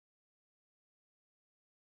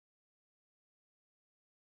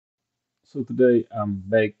So today I'm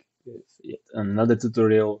back with yet another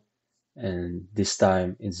tutorial, and this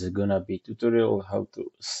time it's gonna be tutorial how to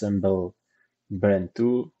assemble BREN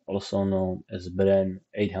 2, also known as BREN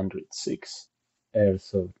 806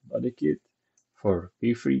 Airsoft Body Kit for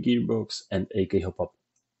P3 gearbox and AK hop-up.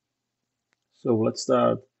 So let's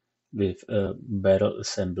start with a barrel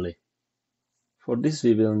assembly. For this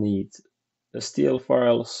we will need STL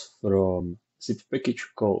files from zip package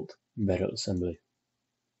called barrel assembly.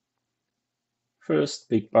 First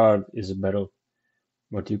big part is a barrel.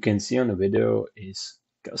 What you can see on the video is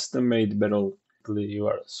custom-made barrel. You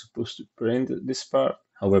are supposed to print this part.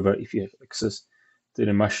 However, if you have access to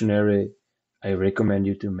the machinery, I recommend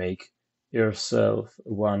you to make yourself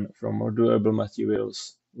one from more durable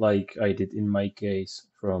materials, like I did in my case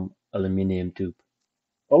from aluminium tube.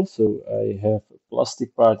 Also, I have a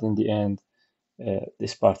plastic part in the end.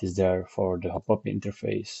 This part is there for the hop-up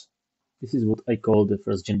interface. This is what I call the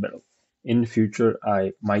first gen barrel. In the future,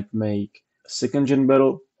 I might make a second gen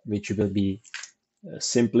barrel, which will be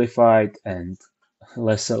simplified and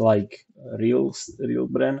less like real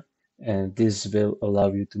BREN, and this will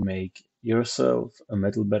allow you to make yourself a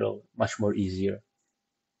metal barrel much more easier.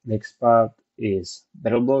 Next part is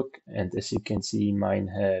barrel block, and as you can see, mine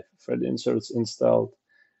have thread inserts installed.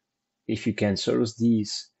 If you can source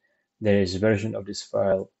these, there is a version of this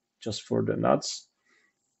file just for the nuts,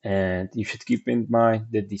 and you should keep in mind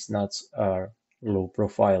that these nuts are low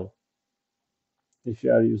profile. If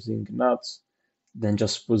you are using nuts, then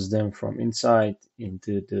just push them from inside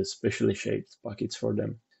into the specially shaped pockets for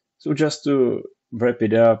them. So just to wrap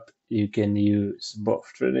it up, you can use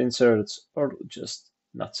both thread inserts or just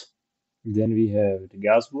nuts. Then we have the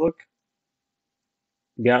gas block,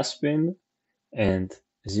 gas pin, and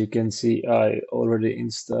as you can see, I already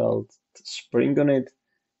installed the spring on it.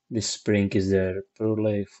 This spring is there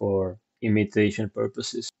purely for imitation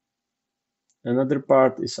purposes. Another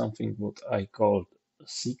part is something what I call a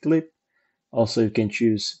C-clip. Also, you can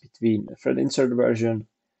choose between a thread insert version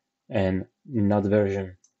and nut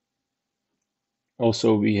version.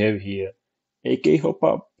 Also, we have here AK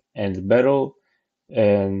hop-up and barrel,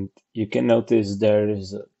 and you can notice there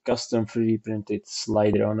is a custom 3D printed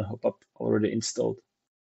slider on a hop-up already installed.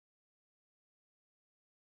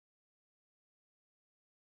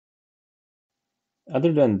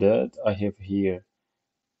 Other than that, I have here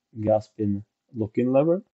gas pin lock-in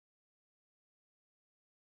lever,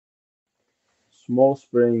 small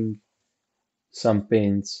spring, some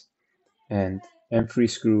pins, and M3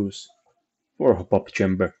 screws for hop-up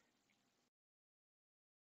chamber.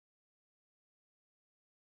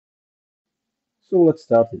 So let's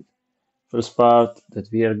start it. First part that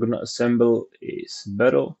we are gonna assemble is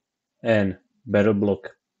barrel and barrel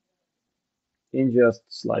block. In just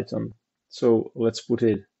slides on. So let's put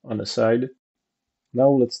it on the side. Now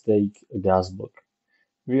let's take a gas block.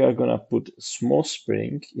 We are gonna put a small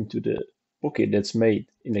spring into the pocket that's made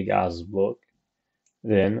in the gas block.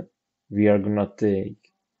 Then we are gonna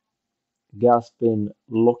take gas pin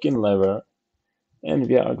lock-in lever and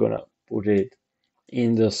we are gonna put it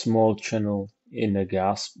in the small channel in the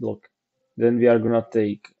gas block. Then we are gonna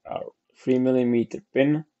take our 3mm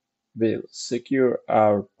pin. We'll secure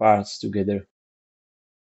our parts together.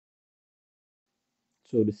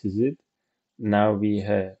 So this is it. Now we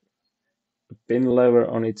have a pin lever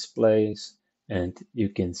on its place, and you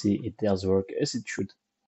can see it does work as it should.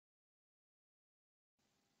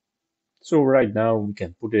 So right now we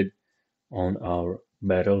can put it on our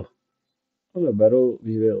barrel. On the barrel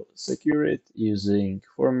we will secure it using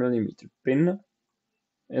 4mm pin,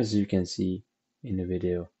 as you can see in the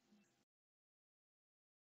video.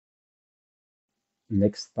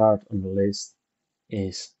 Next part on the list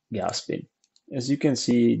is gas pin. As you can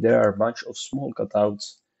see, there are a bunch of small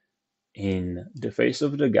cutouts in the face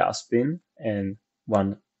of the gas pin and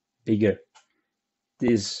one bigger.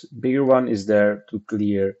 This bigger one is there to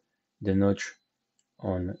clear the notch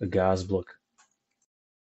on a gas block.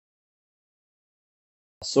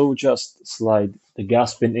 So just slide the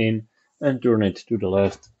gas pin in and turn it to the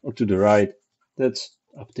left or to the right. That's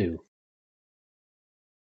up to you.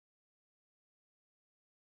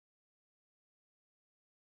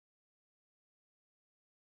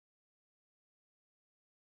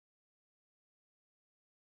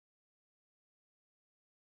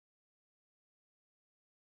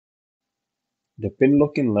 The pin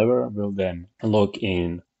lock-in lever will then lock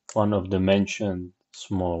in one of the mentioned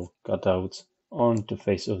small cutouts on the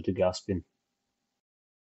face of the gas pin.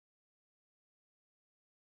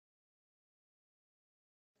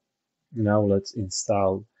 Now let's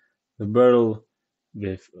install the barrel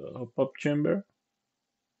with a pop chamber,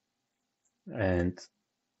 and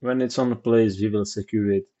when it's on place we will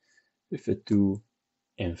secure it with the 2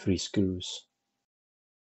 and 3 screws.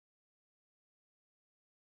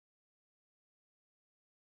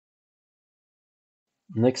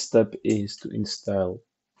 Next step is to install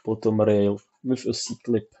bottom rail with a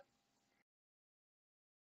C-clip.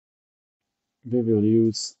 We will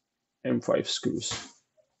use M5 screws.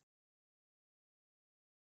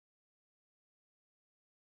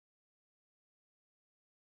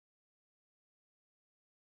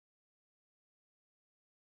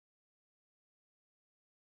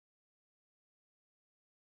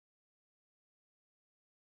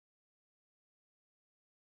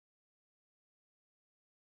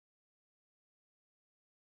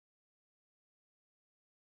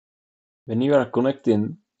 When you are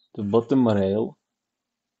connecting the bottom rail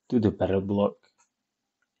to the barrel block,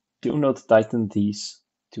 do not tighten these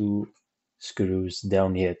 2 screws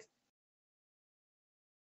down yet.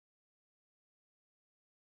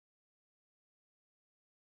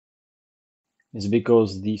 It's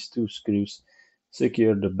because these 2 screws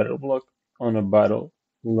secure the barrel block on a barrel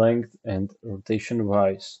length and rotation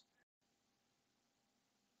wise.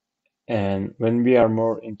 And when we are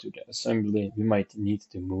more into the assembly, we might need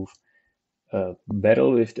to move a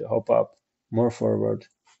barrel with the hop up more forward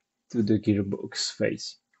to the gearbox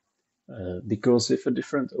face. Because with a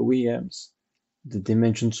different OEMs, the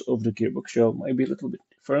dimensions of the gearbox shell might be a little bit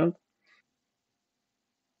different.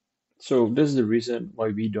 So that's the reason why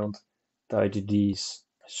we don't tighten these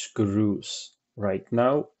screws right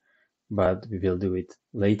now, but we will do it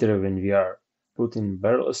later when we are putting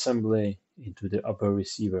barrel assembly into the upper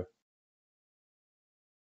receiver.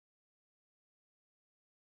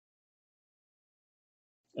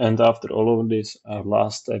 And after all of this, our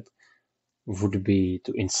last step would be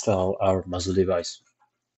to install our muzzle device.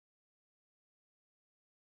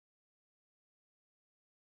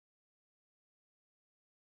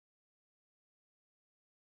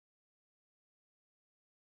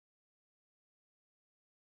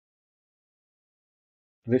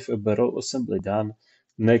 With a barrel assembly done,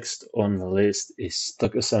 next on the list is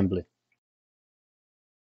stock assembly.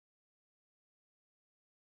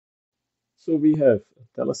 So we have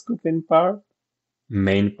a telescoping part,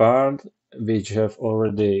 main part, which have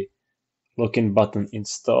already locking button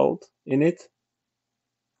installed in it,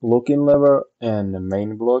 locking lever and the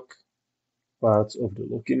main block, parts of the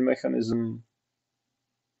locking mechanism,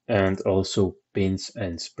 and also pins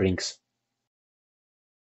and springs.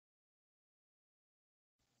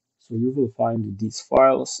 So you will find these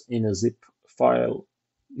files in a zip file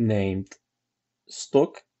named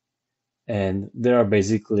stock, and there are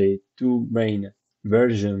basically 2 main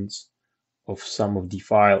versions of some of the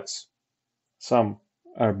files. Some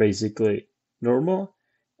are basically normal,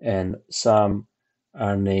 and some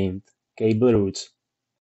are named cable routes.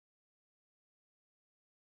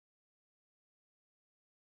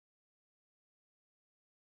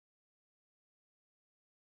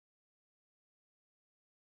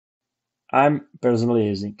 I'm personally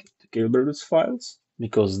using the cable routes files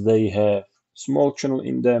because they have small channel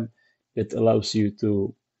in them that allows you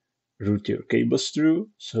to route your cables through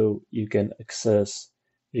so you can access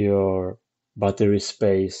your battery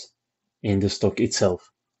space in the stock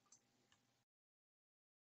itself.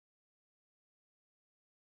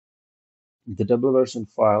 The double version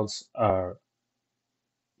files are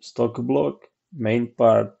stock block, main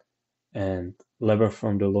part, and lever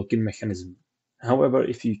from the locking mechanism. However,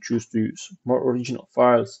 if you choose to use more original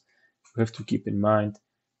files, you have to keep in mind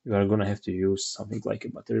you are going to have to use something like a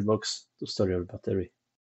battery box to store your battery.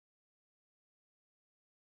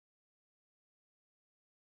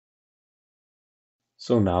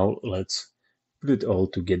 So now let's put it all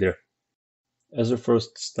together. As a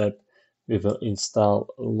first step, we will install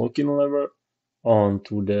a locking lever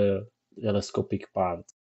onto the telescopic part.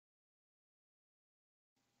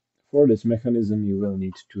 For this mechanism, you will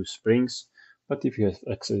need 2 springs, but if you have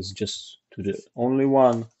access just to the only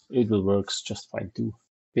one, it will work just fine too.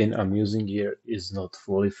 Pin I'm using here is not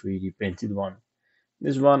fully 3D printed one.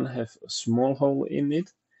 This one has a small hole in it,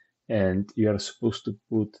 and you are supposed to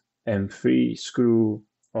put M3 screw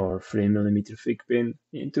or 3 mm thick pin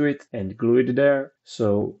into it and glue it there,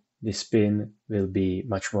 so this pin will be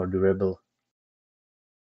much more durable.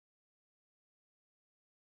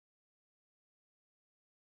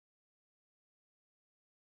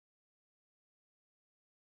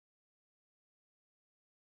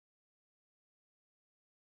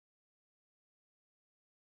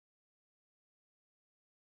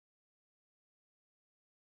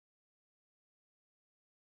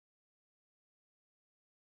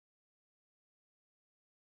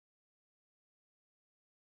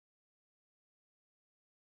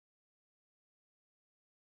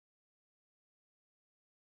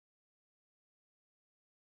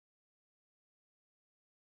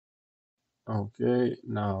 Okay,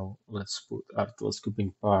 now let's put our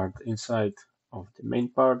telescoping part inside of the main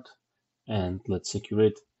part and let's secure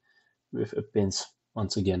it with a pins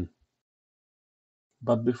once again.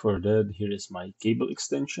 But before that, here is my cable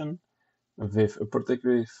extension with a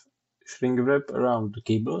protective shrink wrap around the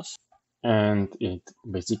cables, and it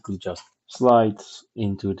basically just slides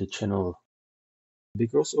into the channel.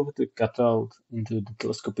 Because of the cutout into the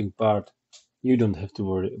telescoping part, you don't have to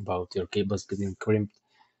worry about your cables getting crimped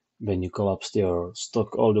when you collapse your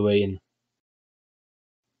stock all the way in.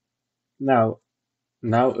 Now,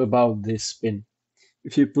 now about this pin.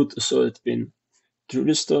 If you put a solid pin through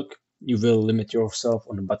the stock, you will limit yourself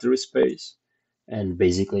on the battery space, and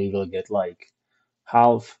basically you will get like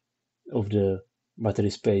half of the battery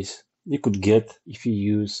space you could get if you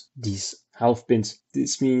use these half pins.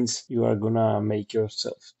 This means you are gonna make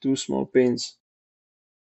yourself two small pins.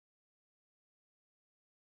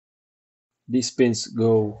 These pins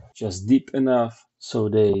go just deep enough so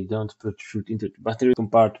they don't protrude into the battery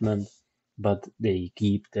compartment, but they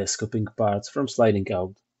keep the scoping parts from sliding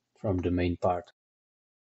out from the main part.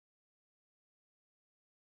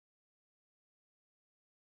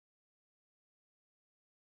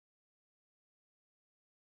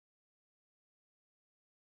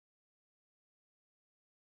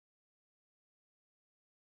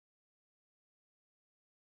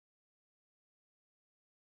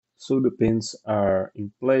 So the pins are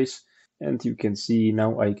in place, and you can see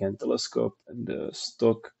now I can telescope the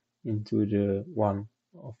stock into the one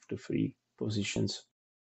of the three positions.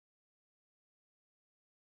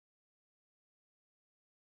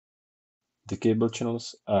 The cable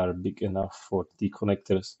channels are big enough for the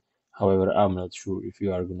connectors. However, I'm not sure if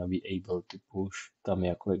you are gonna be able to push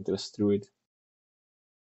Tamiya connectors through it.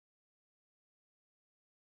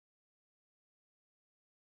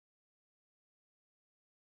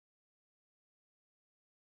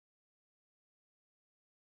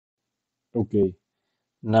 Okay,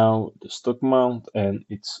 now the stock mount and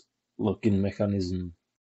its locking mechanism.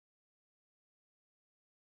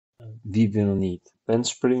 We will need pen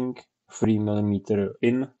spring, 3 mm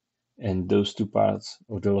in, and those two parts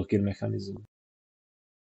of the locking mechanism.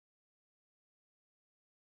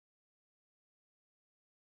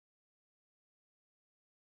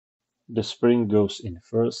 The spring goes in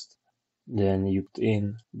first, then you put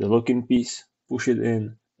in the locking piece, push it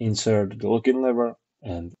in, insert the locking lever,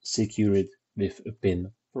 and secure it with a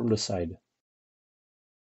pin from the side.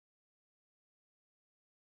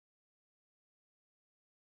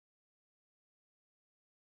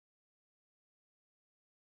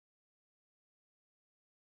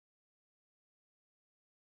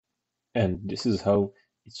 And this is how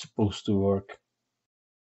it's supposed to work.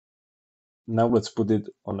 Now let's put it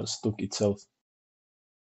on a stock itself.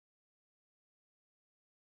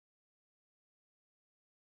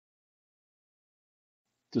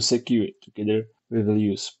 To secure it together, we will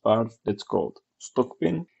use part that's called stock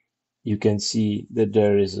pin. You can see that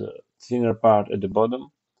there is a thinner part at the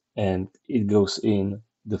bottom, and it goes in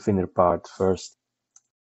the thinner part first.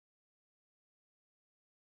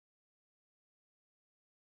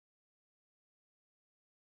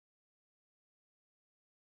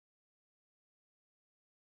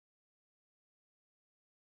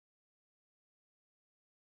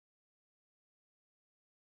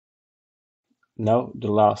 Now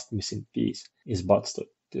the last missing piece is buttstock.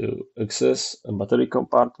 To access a battery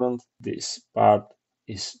compartment, this part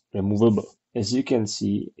is removable. As you can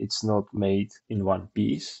see, it's not made in one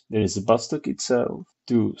piece. There is a buttstock itself,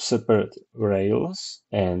 two separate rails,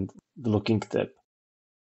 and the locking tab.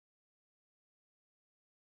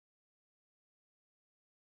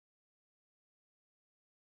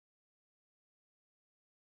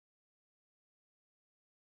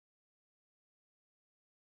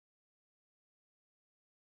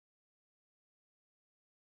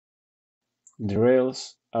 The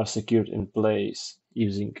rails are secured in place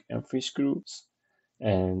using M3 screws,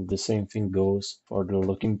 and the same thing goes for the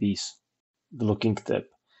locking piece. The locking tab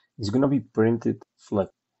is gonna be printed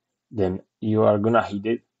flat. Then you are gonna heat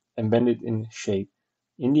it and bend it in shape.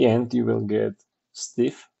 In the end, you will get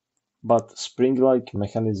stiff but spring-like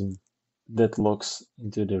mechanism that locks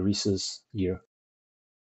into the recess here.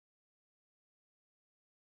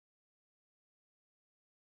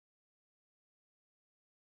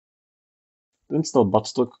 To install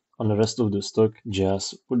buttstock on the rest of the stock,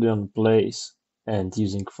 just put it on place and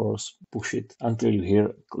using force push it until you hear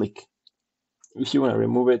a click. If you want to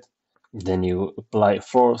remove it, then you apply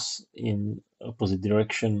force in opposite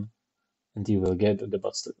direction and you will get the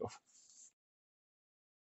buttstock off.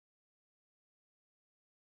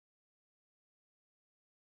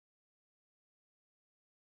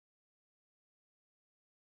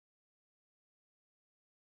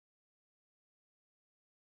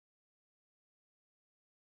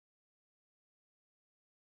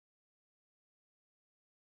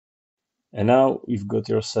 And now you've got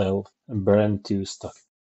yourself a brand new stock.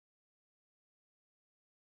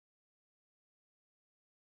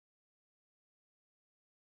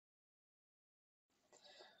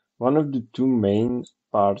 One of the two main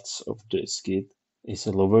parts of this kit is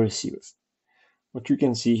a lower receiver. What you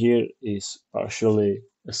can see here is partially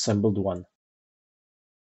assembled one.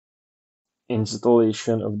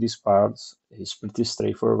 Installation of these parts is pretty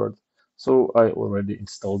straightforward, so I already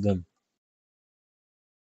installed them.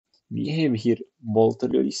 We have here bolt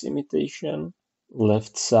release imitation,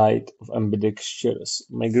 left side of ambidextrous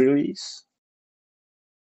mag release,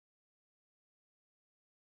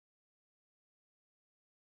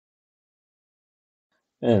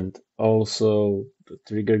 and also the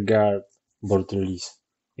trigger guard bolt release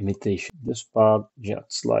imitation. This part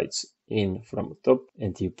just slides in from the top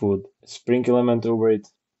and you put a spring element over it,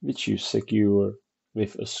 which you secure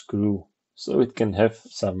with a screw so it can have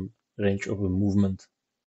some range of movement.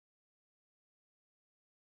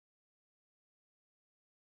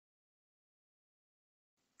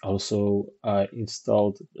 Also, I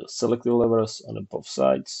installed the selector levers on both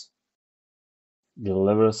sides. The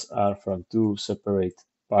levers are from two separate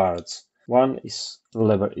parts. One is the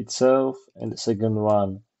lever itself, and the second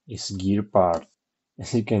one is gear part.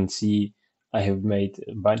 As you can see, I have made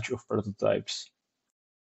a bunch of prototypes.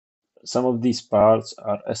 Some of these parts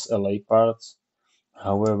are SLA parts.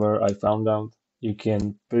 However, I found out you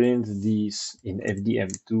can print these in FDM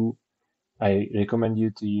too. I recommend you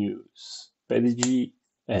to use PETG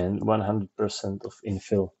and 100% of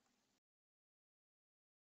infill.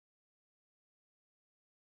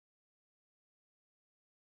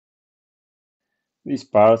 These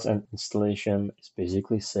parts and installation is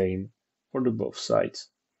basically same for the both sides.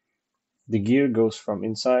 The gear goes from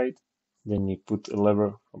inside, then you put a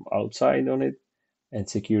lever from outside on it and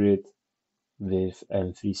secure it with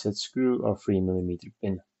a 3 set screw or 3 mm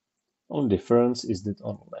pin. Only difference is that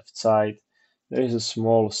on the left side there is a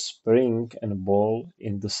small spring and a ball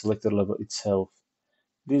in the selector lever itself.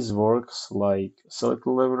 This works like a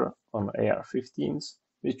selector lever on AR-15s,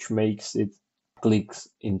 which makes it clicks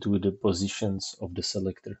into the positions of the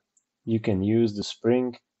selector. You can use the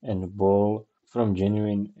spring and ball from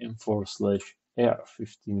genuine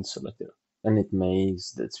M4/AR-15 selector, and it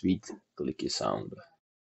makes that sweet clicky sound.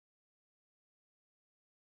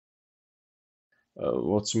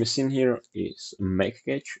 What's missing here is a mag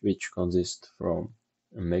catch, which consists from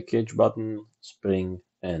a mag catch button, spring,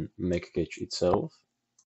 and mag catch itself.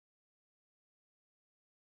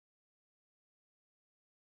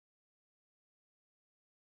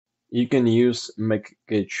 You can use mag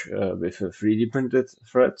catch with a 3D printed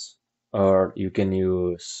threads, or you can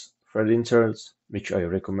use thread inserts, which I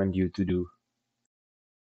recommend you to do.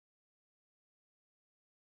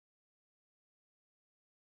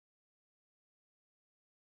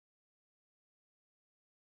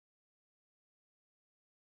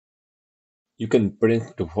 You can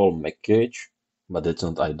print the whole mag catch, but that's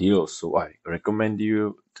not ideal, so I recommend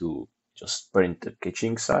you to just print the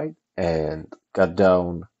catching side and cut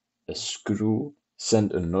down a screw,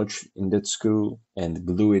 send a notch in that screw, and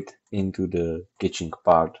glue it into the catching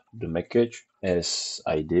part of the mag catch, as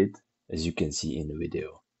I did, as you can see in the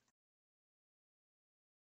video.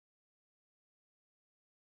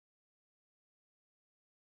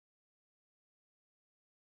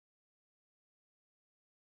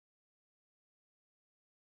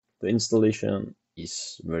 The installation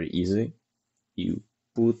is very easy. You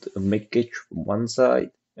put a mag catch from one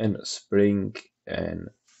side and a spring and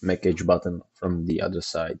mag catch button from the other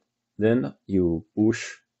side. Then you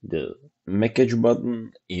push the mag catch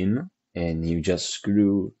button in and you just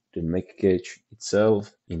screw the mag catch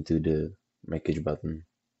itself into the mag catch button.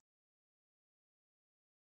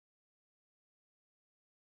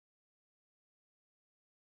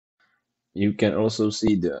 You can also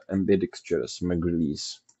see the ambidextrous mag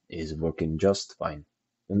release is working just fine.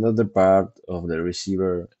 Another part of the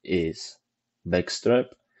receiver is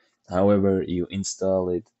backstrap. However, you install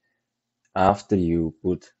it after you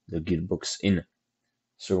put the gearbox in.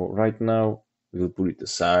 So right now we'll put it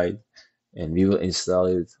aside and we will install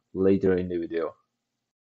it later in the video.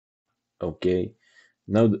 Okay,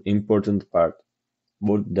 now the important part.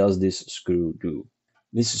 What does this screw do?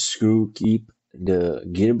 This screw keep the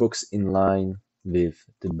gearbox in line with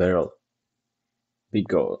the barrel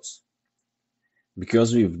because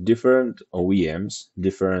with different OEMs,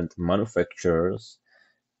 different manufacturers,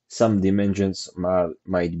 some dimensions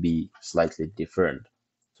might be slightly different.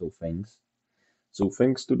 So thanks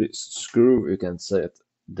to this screw, you can set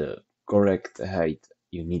the correct height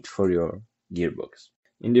you need for your gearbox.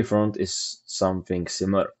 In the front is something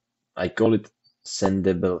similar. I call it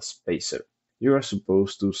sendable spacer. you are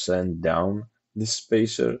supposed to sand down this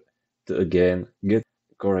spacer to again get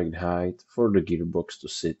the correct height for the gearbox to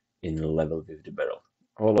sit in level with the barrel.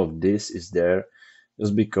 All of this is there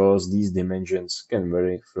just because these dimensions can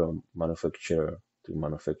vary from manufacturer to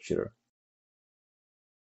manufacturer.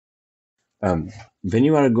 When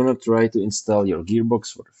you are gonna try to install your gearbox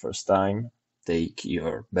for the first time, take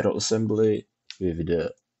your barrel assembly with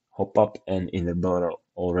the hop-up and inner barrel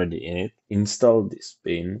already in it, install this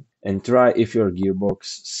pin, and try if your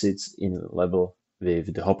gearbox sits in level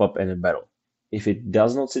with the hop-up and the barrel. If it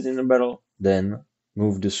does not sit in the barrel, then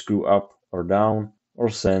move the screw up or down or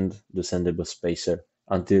sand the sandable spacer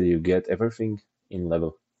until you get everything in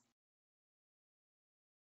level.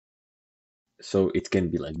 So it can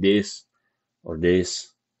be like this or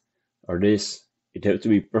this or this. It has to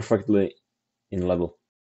be perfectly in level.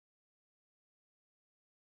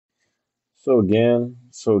 So again,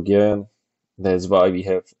 that's why we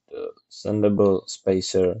have the sandable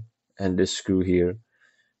spacer and the screw here,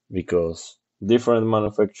 because different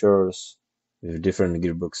manufacturers with different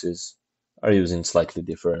gearboxes are using slightly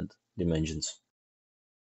different dimensions.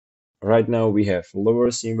 Right now we have lower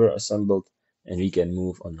receiver assembled and we can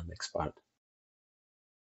move on the next part.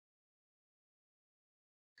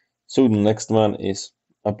 So the next one is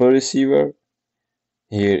upper receiver.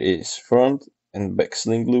 Here is front and back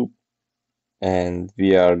sling loop, and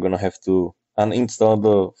we are gonna have to uninstall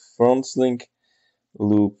the front sling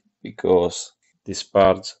loop because these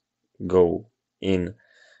parts go in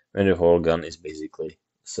when the whole gun is basically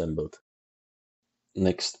assembled.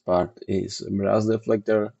 Next part is a brass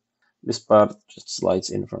deflector. This part just slides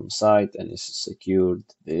in from side and is secured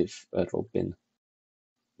with a rope pin.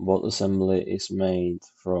 Bolt assembly is made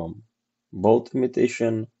from bolt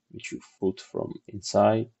imitation, which you put from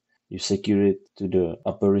inside. You secure it to the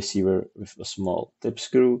upper receiver with a small tip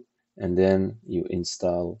screw, and then you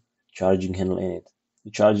install charging handle in it. The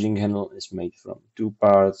charging handle is made from two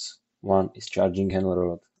parts. One is charging handle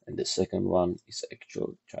rod, and the second one is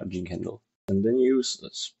actual charging handle. And then use a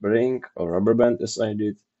spring or rubber band as I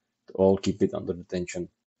did to all keep it under the tension.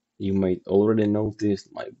 You might already notice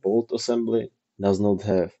my bolt assembly does not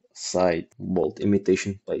have a side bolt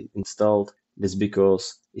imitation plate installed. That's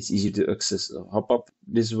because it's easy to access a hop-up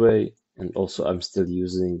this way, and also I'm still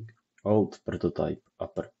using old prototype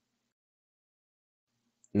upper.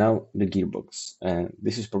 Now the gearbox, and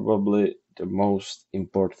this is probably the most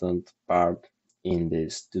important part in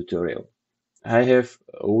this tutorial. I have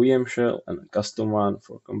a OEM shell and a custom one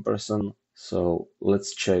for comparison, so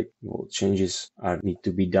let's check what changes are need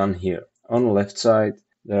to be done here. On the left side,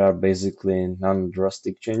 there are basically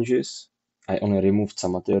non-drastic changes. I only removed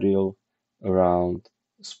some material around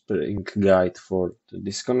spring guide for the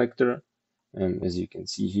disconnector, and as you can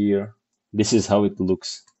see here, this is how it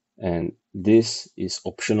looks, and this is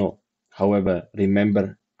optional. However,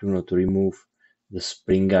 remember to not remove the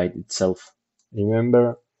spring guide itself.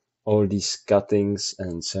 Remember, all these cuttings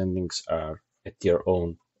and sandings are at your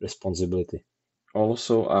own responsibility.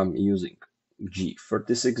 Also, I'm using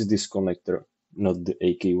G36 disconnector, not the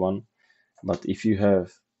AK one, but if you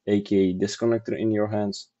have AK disconnector in your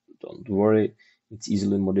hands, don't worry, it's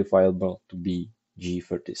easily modifiable to be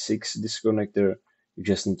G36 disconnector. You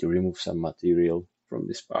just need to remove some material from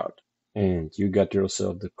this part. And you got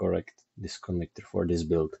yourself the correct disconnector for this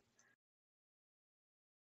build.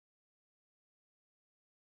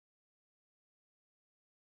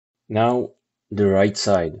 Now, the right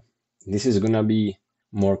side. This is gonna be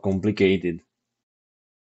more complicated.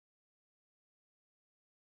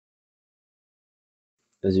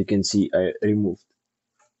 As you can see, I removed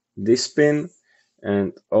this pin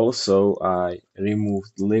and also I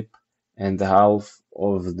removed lip and half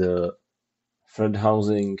of the thread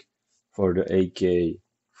housing for the AK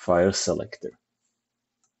fire selector.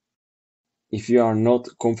 If you are not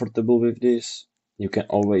comfortable with this, you can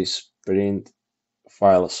always print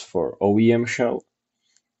files for OEM shell.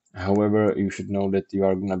 However, you should know that you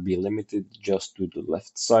are gonna be limited just to the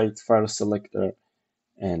left side file selector,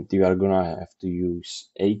 and you are gonna have to use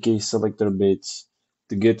AK selector bits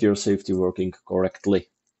to get your safety working correctly.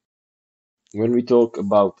 When we talk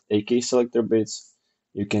about AK selector bits,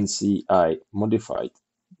 you can see I modified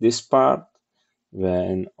this part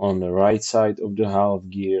when on the right side of the half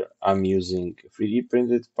gear I'm using a 3D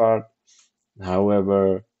printed part.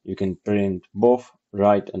 However, you can print both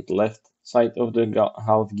right and left side of the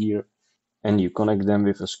half gear, and you connect them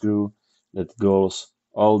with a screw that goes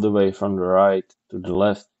all the way from the right to the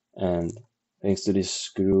left, and thanks to this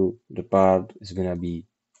screw the part is gonna be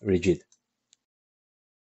rigid.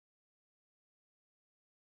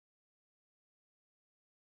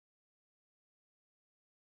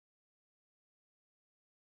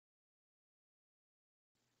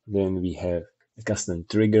 Then we have a custom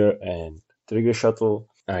trigger and trigger shuttle.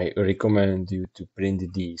 I recommend you to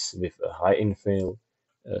print these with a high infill,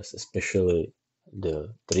 especially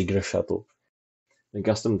the trigger shuttle. The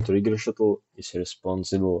custom trigger shuttle is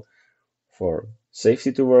responsible for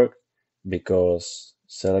safety to work because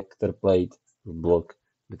selector plate will block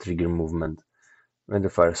the trigger movement when the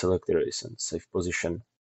fire selector is in safe position.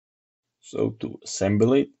 So to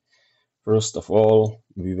assemble it, first of all,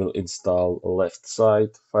 we will install a left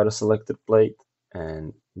side fire selector plate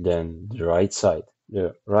and then the right side.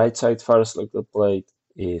 The right side fire selector plate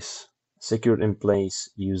is secured in place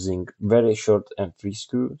using very short M3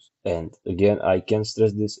 screws. And again, I can't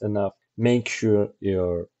stress this enough. Make sure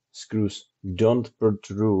your screws don't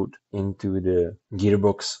protrude into the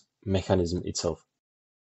gearbox mechanism itself.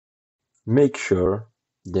 Make sure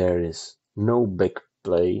there is no back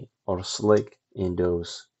play or slack in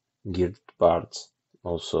those geared parts.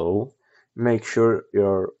 Also, make sure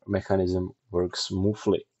your mechanism works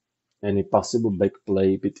smoothly. Any possible back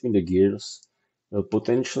play between the gears will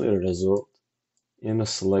potentially result in a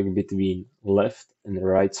slack between left and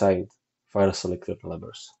right side fire selector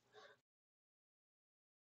levers.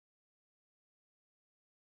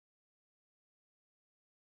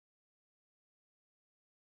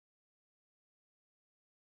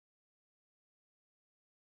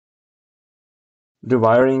 The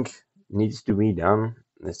wiring needs to be done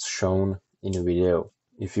as shown in the video.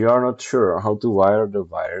 If you are not sure how to wire the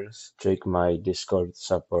wires, check my Discord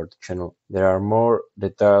support channel. There are more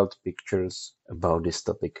detailed pictures about this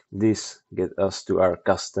topic. This gets us to our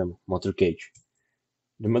custom motor cage.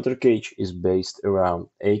 The motor cage is based around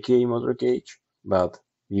AK motor cage, but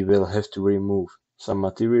we will have to remove some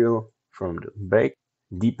material from the back,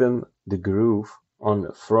 deepen the groove on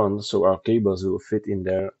the front so our cables will fit in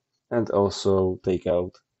there, and also take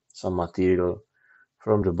out some material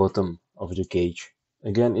from the bottom of the cage.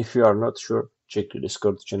 Again, if you are not sure, check the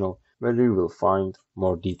Discord channel where you will find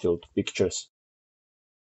more detailed pictures.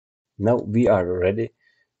 Now we are ready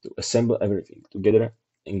to assemble everything together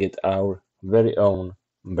and get our very own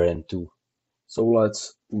BREN 2. So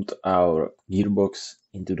let's put our gearbox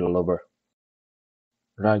into the lever.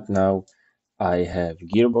 Right now I have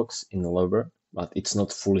gearbox in the lever, but it's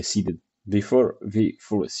not fully seated. Before we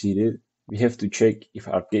fully seat it, we have to check if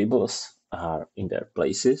our cables are in their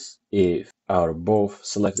places, if our both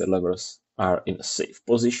selected levers are in a safe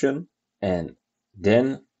position, and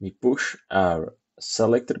then we push our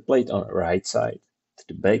selector plate on the right side to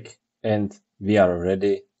the back, and we are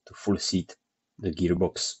ready to fully seat the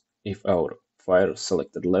gearbox. If our fire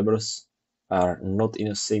selected levers are not in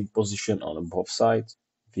the same position on both sides,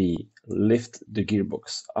 we lift the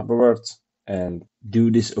gearbox upwards and do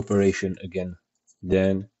this operation again.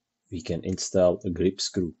 Then we can install a grip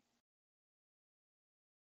screw.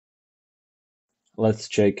 Let's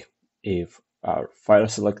check if our fire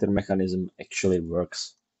selector mechanism actually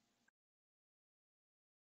works.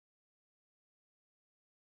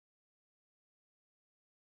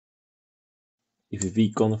 If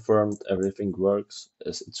we confirmed everything works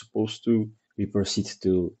as it's supposed to, we proceed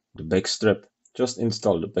to the back strap. Just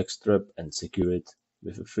install the back strap and secure it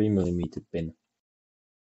with a 3mm pin.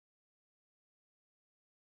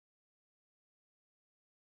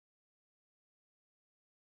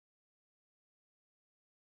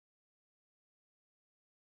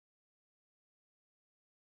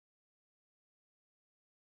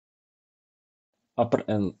 Upper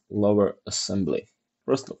and lower assembly.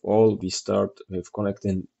 First of all, we start with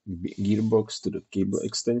connecting the gearbox to the cable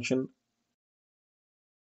extension.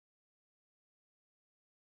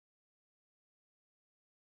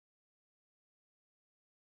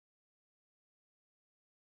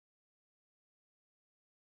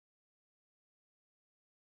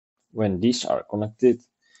 When these are connected,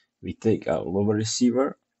 we take our lower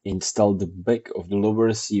receiver, install the back of the lower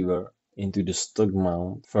receiver into the stock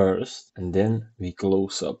mount first, and then we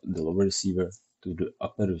close up the lower receiver to the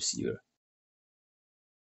upper receiver.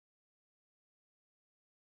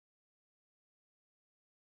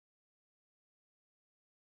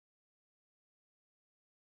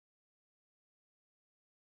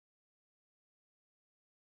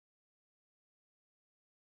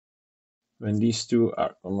 When these two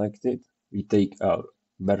are connected, we take our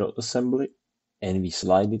barrel assembly and we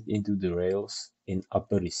slide it into the rails in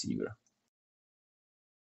upper receiver.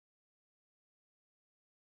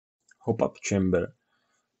 Hop-up chamber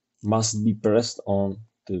must be pressed on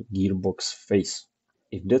the gearbox face.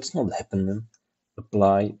 If that's not happening,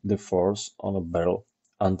 apply the force on a barrel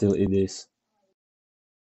until it is.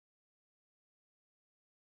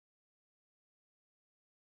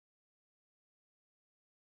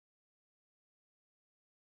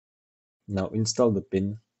 Now install the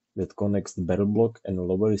pin that connects the barrel block and the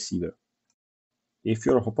lower receiver. If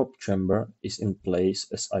your hop-up chamber is in place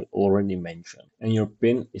as I already mentioned, and your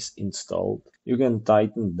pin is installed, you can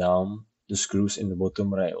tighten down the screws in the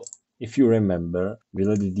bottom rail. If you remember, we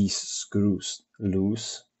let these screws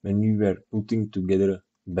loose when we were putting together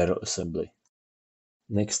barrel assembly.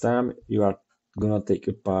 Next time you are gonna take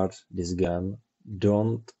apart this gun,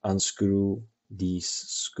 don't unscrew these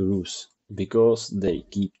screws because they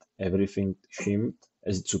keep everything shimmed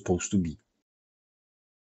as it's supposed to be.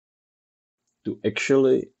 To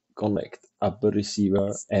actually connect upper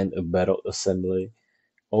receiver and a barrel assembly,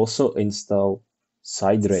 also install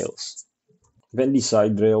side rails. When the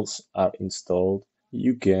side rails are installed,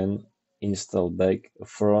 you can install back a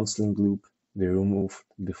front sling loop we removed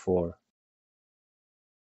before.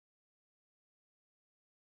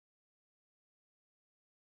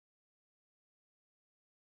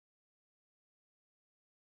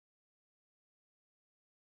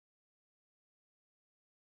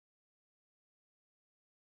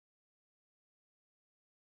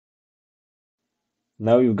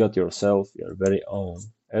 Now you've got yourself your very own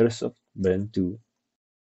Airsoft BREN 2.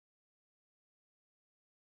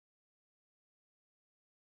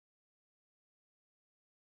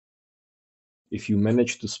 If you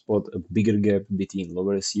manage to spot a bigger gap between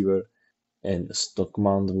lower receiver and stock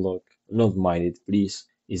mount block, not mind it please,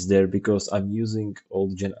 it's there because I'm using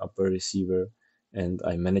old gen upper receiver and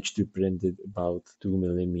I managed to print it about 2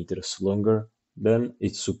 millimeters longer than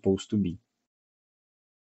it's supposed to be.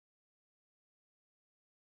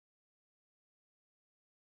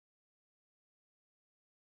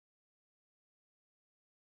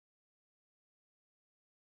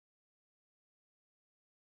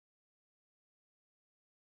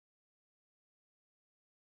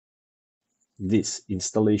 This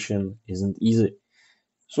installation isn't easy.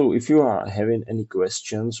 So if you are having any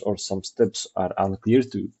questions or some steps are unclear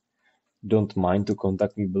to you, don't mind to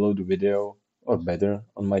contact me below the video or better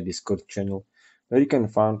on my Discord channel where you can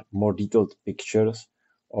find more detailed pictures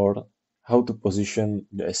or how to position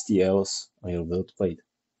the STLs on your build plate.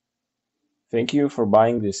 Thank you for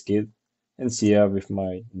buying this kit and see ya with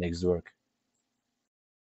my next work.